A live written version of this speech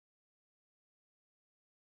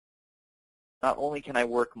not only can I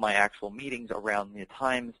work my actual meetings around the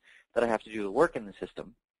times that I have to do the work in the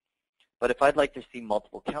system, but if I'd like to see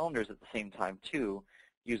multiple calendars at the same time too,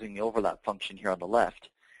 using the overlap function here on the left,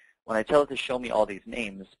 when I tell it to show me all these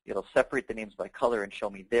names, it'll separate the names by color and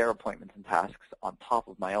show me their appointments and tasks on top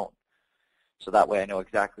of my own. So that way I know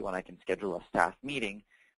exactly when I can schedule a staff meeting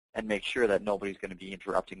and make sure that nobody's going to be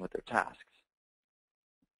interrupting with their tasks.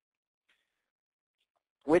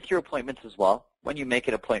 With your appointments as well, when you make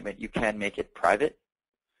an appointment, you can make it private.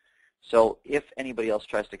 So if anybody else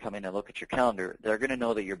tries to come in and look at your calendar, they're going to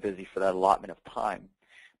know that you're busy for that allotment of time,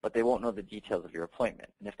 but they won't know the details of your appointment.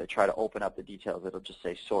 And if they try to open up the details, it'll just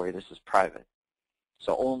say, sorry, this is private.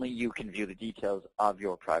 So only you can view the details of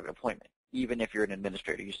your private appointment. Even if you're an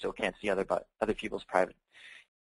administrator, you still can't see other people's private